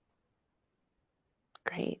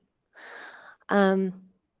 Great.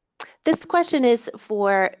 This question is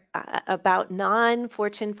for about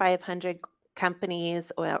non-Fortune 500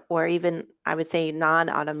 companies, or even, I would say,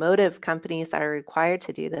 non-automotive companies that are required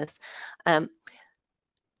to do this.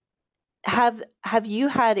 Have you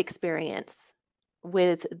had experience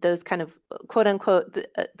with those kind of quote unquote,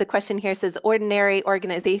 the question here says ordinary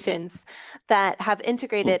organizations that have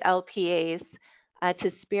integrated LPAs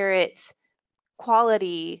to spirit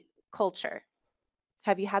quality culture?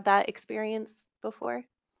 Have you had that experience before?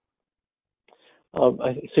 So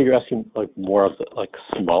you're asking like more of the, like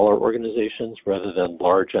smaller organizations rather than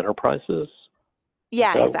large enterprises?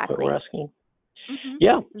 Yeah, Is that what we're exactly. asking? Mm-hmm.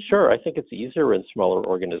 Yeah, Mm-hmm. sure. I think it's easier in smaller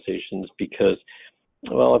organizations because,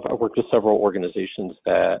 well, I've worked with several organizations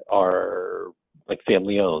that are like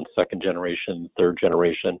family owned, second generation, third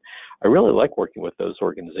generation. I really like working with those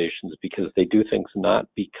organizations because they do things not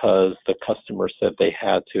because the customer said they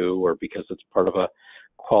had to or because it's part of a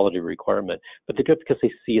quality requirement, but they do it because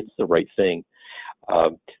they see it's the right thing.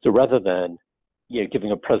 So rather than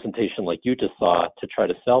giving a presentation like you just saw to try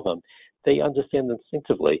to sell them, they understand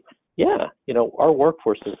instinctively. Yeah, our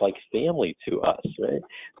workforce is like family to us, right?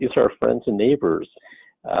 These are our friends and neighbors.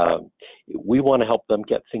 We want to help them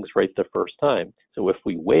get things right the first time. So if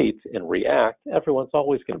we wait and react, everyone's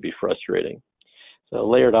always going to be frustrating. So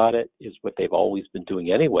layered audit is what they've always been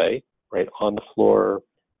doing anyway, right? On the floor,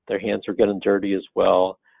 their hands are getting dirty as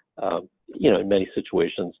well, in many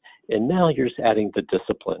situations. And now you're just adding the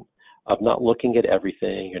discipline of not looking at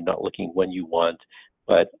everything and not looking when you want,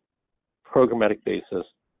 but programmatic basis,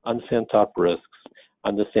 understand top risks,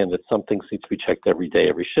 understand that some things need to be checked every day,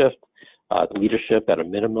 every shift, leadership at a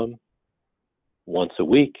minimum once a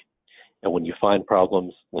week, and when you find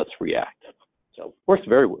problems, let's react. So it works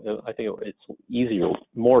very well. I think it's easier,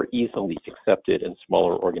 more easily accepted in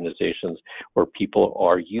smaller organizations where people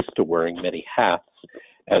are used to wearing many hats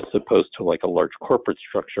as opposed to like a large corporate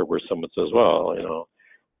structure where someone says, well,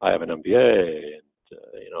 I have an MBA and,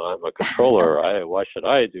 I'm a controller. Why should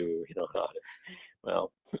I do, audit?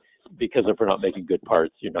 Well, because if we're not making good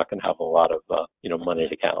parts, you're not going to have a lot of, money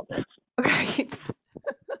to count. Right.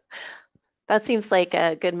 That seems like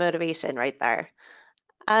a good motivation right there.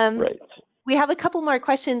 Right. We have a couple more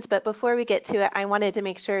questions, but before we get to it, I wanted to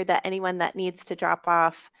make sure that anyone that needs to drop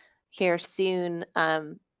off here soon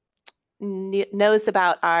knows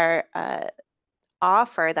about our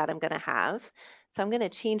offer that I'm going to have. So I'm going to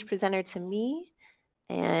change presenter to me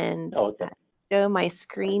and Okay. show my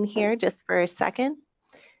screen here just for a second.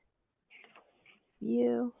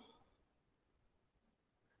 There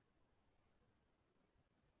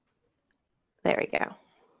we go.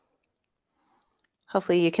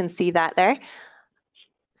 Hopefully you can see that there.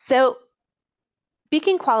 So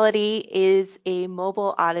Beacon Quality is a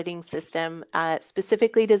mobile auditing system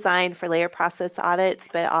specifically designed for layer process audits,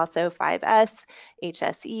 but also 5S,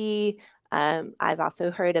 HSE. I've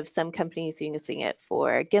also heard of some companies using it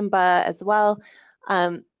for GIMBA as well.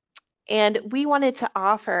 And we wanted to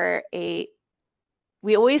offer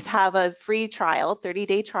we always have a free trial,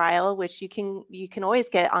 30-day trial, which you can always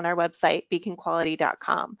get on our website,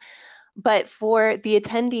 beaconquality.com. But for the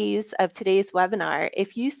attendees of today's webinar,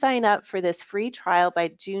 if you sign up for this free trial by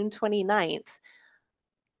June 29th,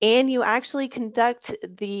 and you actually conduct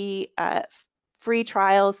the free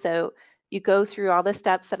trial, so you go through all the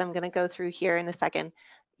steps that I'm going to go through here in a second,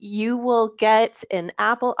 you will get an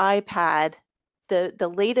Apple iPad,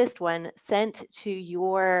 the latest one, sent to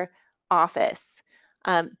your office.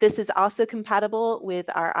 This is also compatible with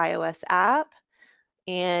our iOS app,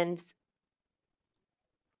 and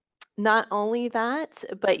not only that,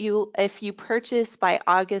 but if you purchase by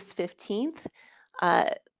August 15th,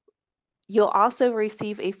 you'll also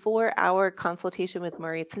receive a 4-hour consultation with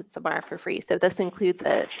Maurice Samar for free. So this includes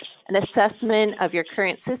an assessment of your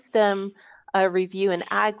current system, a review and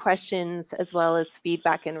add questions, as well as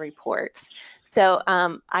feedback and reports. So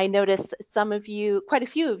I noticed quite a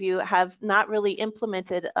few of you have not really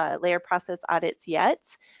implemented layer process audits yet.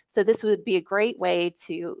 So this would be a great way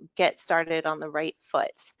to get started on the right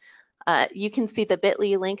foot. You can see the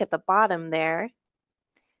bit.ly link at the bottom there.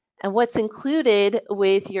 And what's included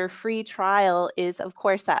with your free trial is, of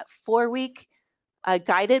course, that 4-week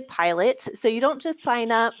guided pilot. So you don't just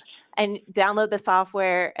sign up and download the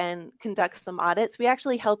software and conduct some audits. We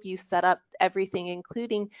actually help you set up everything,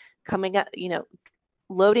 including coming up,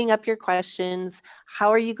 loading up your questions. How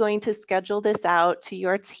are you going to schedule this out to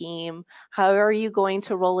your team? How are you going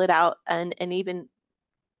to roll it out and even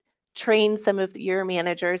train some of your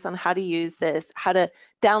managers on how to use this, how to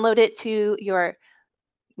download it to your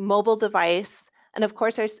mobile device. And of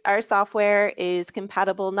course, our software is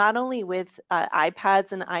compatible not only with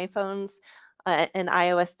iPads and iPhones and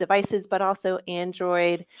iOS devices, but also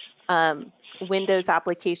Android, Windows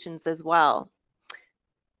applications as well.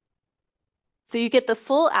 So you get the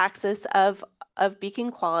full access of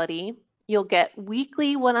Beacon Quality. You'll get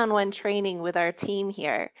weekly one-on-one training with our team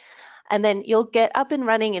here. And then you'll get up and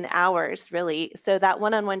running in hours, really. So that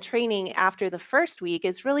one-on-one training after the first week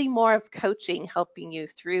is really more of coaching, helping you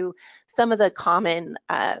through some of the common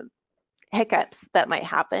hiccups that might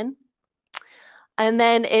happen. And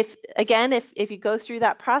then if you go through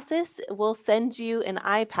that process, we'll send you an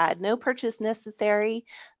iPad. No purchase necessary.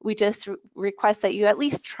 We just request that you at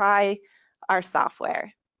least try our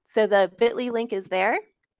software. So the bit.ly link is there.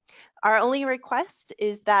 Our only request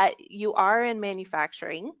is that you are in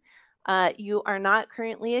manufacturing. You are not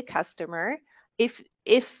currently a customer.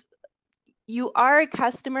 If you are a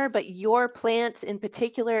customer, but your plant in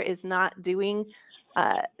particular is not doing,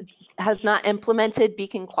 has not implemented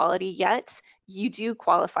Beacon Quality yet, you do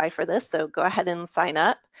qualify for this, so go ahead and sign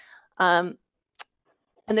up. And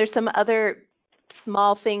there's some other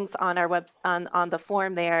small things on our on the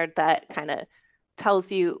form there that kind of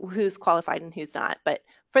tells you who's qualified and who's not. But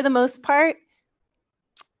for the most part,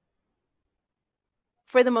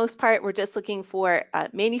 we're just looking for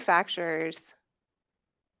manufacturers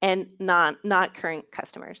and not current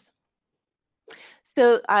customers.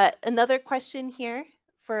 So another question here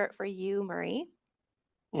for you, Murray.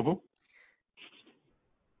 Mm-hmm.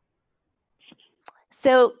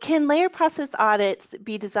 So can layer process audits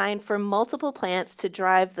be designed for multiple plants to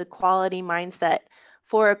drive the quality mindset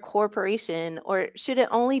for a corporation, or should it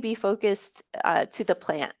only be focused to the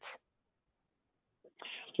plant?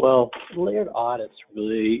 Well, layered audits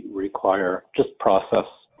really require just process.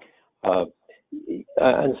 I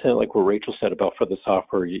understand, like what Rachel said about for the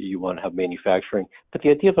software, you want to have manufacturing, but the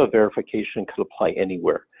idea of a verification could apply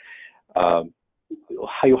anywhere. How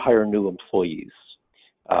you hire new employees,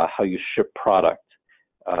 how you ship product,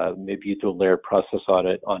 maybe you do a layered process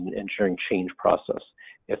audit on an engineering change process.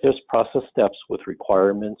 If there's process steps with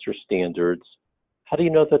requirements or standards, how do you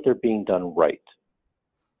know that they're being done right?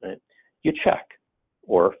 You check,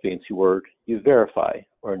 or fancy word, you verify,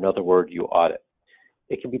 or another word, you audit.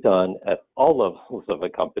 It can be done at all levels of a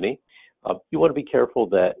company. You want to be careful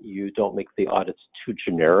that you don't make the audits too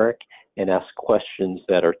generic and ask questions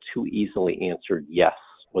that are too easily answered yes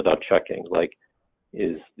without checking, like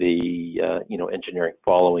is the engineering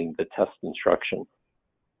following the test instruction?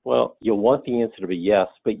 Well, you'll want the answer to be yes,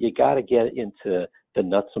 but you got to get into the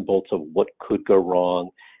nuts and bolts of what could go wrong,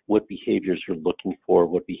 what behaviors you're looking for,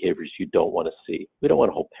 what behaviors you don't want to see. We don't want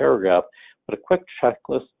a whole paragraph, but a quick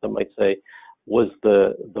checklist that might say, was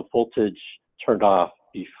the voltage turned off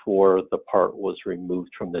before the part was removed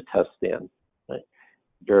from the test stand? Right?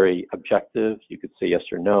 Very objective. You could say yes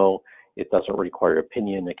or no. It doesn't require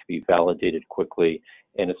opinion. It can be validated quickly,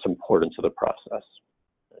 and it's important to the process.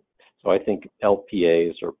 So I think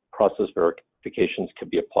LPAs or process verifications can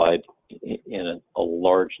be applied in a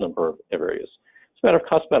large number of areas. It's a matter of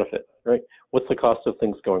cost benefit, right? What's the cost of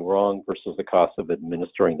things going wrong versus the cost of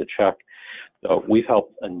administering the check? We've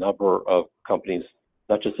helped a number of companies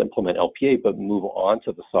not just implement LPA, but move on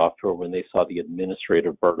to the software when they saw the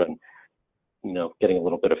administrative burden, getting a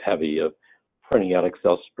little bit of heavy of printing out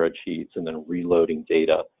Excel spreadsheets and then reloading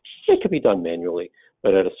data. It can be done manually,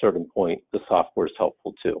 but at a certain point, the software is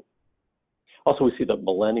helpful too. Also, we see that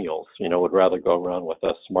millennials, would rather go around with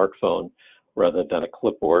a smartphone rather than a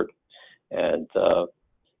clipboard. And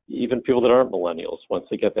even people that aren't millennials, once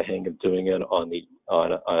they get the hang of doing it on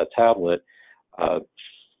a tablet,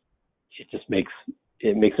 it makes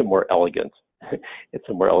it more elegant. It's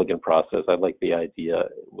a more elegant process. I like the idea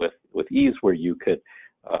with ease where you could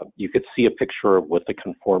see a picture of what the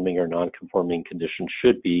conforming or non-conforming condition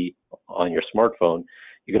should be on your smartphone.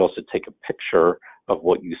 You could also take a picture of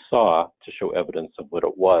what you saw to show evidence of what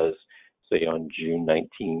it was, say on June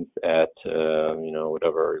 19th at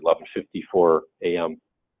 11:54 a.m.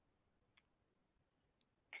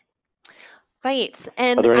 Right.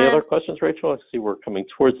 And are there any other questions, Rachel? I see we're coming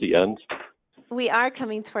towards the end. We are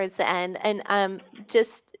coming towards the end, and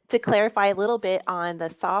just to clarify a little bit on the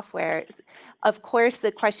software, of course,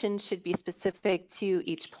 the question should be specific to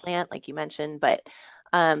each plant, like you mentioned, but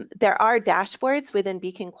there are dashboards within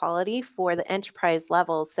Beacon Quality for the enterprise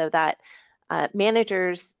level so that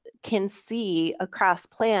managers can see across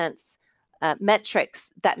plants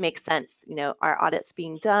metrics that make sense. You know, are audits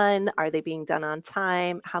being done? Are they being done on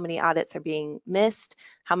time? How many audits are being missed?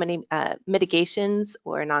 How many mitigations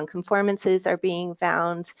or nonconformances are being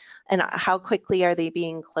found? And how quickly are they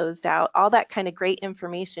being closed out? All that kind of great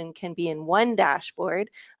information can be in one dashboard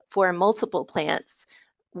for multiple plants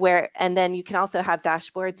and then you can also have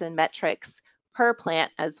dashboards and metrics per plant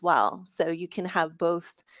as well. So you can have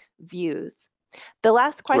both views. The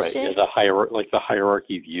last Right. Yeah, question. the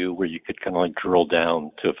hierarchy view where you could kind of like drill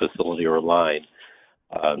down to a facility or a line,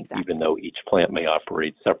 even Exactly. though each plant may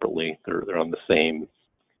operate separately. They're on the same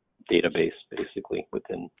database basically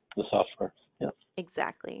within the software. Yeah.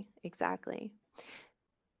 Exactly. Exactly.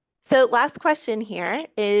 So last question here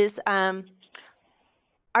is,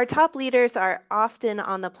 our top leaders are often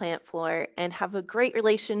on the plant floor and have a great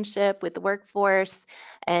relationship with the workforce,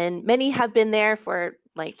 and many have been there for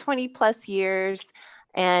like 20 plus years.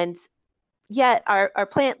 And yet our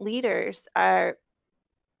plant leaders are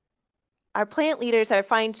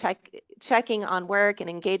fine checking on work and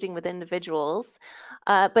engaging with individuals,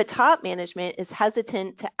 but top management is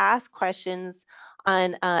hesitant to ask questions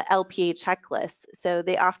on LPA checklists, so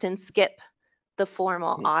they often skip the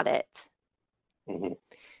formal audit. Mm-hmm.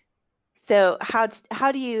 So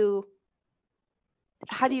how do you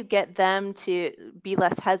get them to be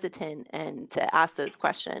less hesitant and to ask those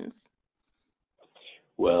questions?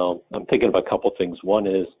 Well, I'm thinking of a couple things. One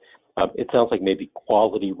is, it sounds like maybe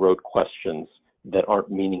quality road questions that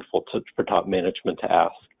aren't meaningful for top management to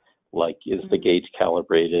ask, like is the Mhm. gauge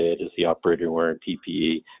calibrated, is the operator wearing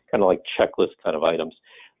PPE, kind of like checklist kind of items.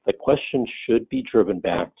 The question should be driven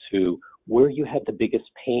back to where you had the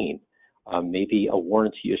biggest pain, maybe a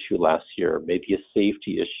warranty issue last year, maybe a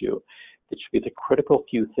safety issue. It should be the critical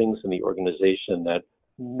few things in the organization that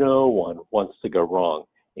no one wants to go wrong,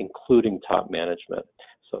 including top management.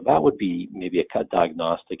 So that would be maybe a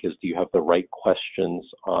diagnostic: is do you have the right questions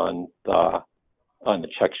on the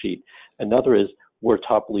check sheet? Another is, were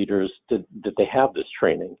top leaders, did they have this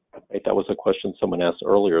training? Right? That was a question someone asked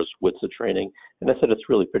earlier, is what's the training? And I said it's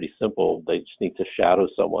really pretty simple. They just need to shadow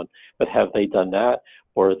someone. But have they done that,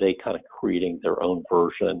 or are they kind of creating their own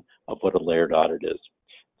version of what a layered audit is?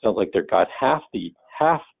 Sounds like they've got half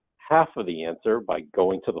of the answer by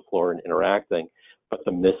going to the floor and interacting, but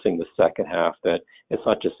they're missing the second half, that it's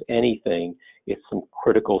not just anything, it's some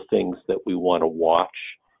critical things that we want to watch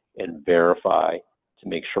and verify to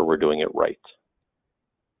make sure we're doing it right.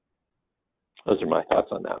 Those are my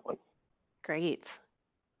thoughts on that one. Great.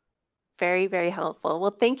 Very, very helpful.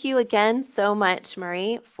 Well, thank you again so much,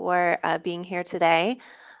 Marie, for being here today.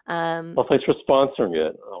 Well, thanks for sponsoring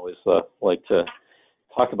it. I always like to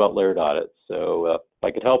talk about layered audits. So if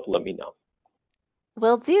I could help, let me know.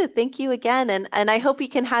 Will do. Thank you again. And I hope we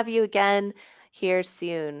can have you again here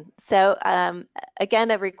soon. So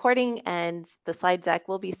again, a recording and the slide deck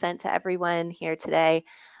will be sent to everyone here today.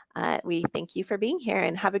 We thank you for being here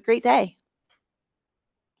and have a great day.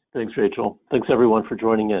 Thanks, Rachel. Thanks, everyone, for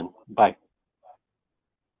joining in. Bye.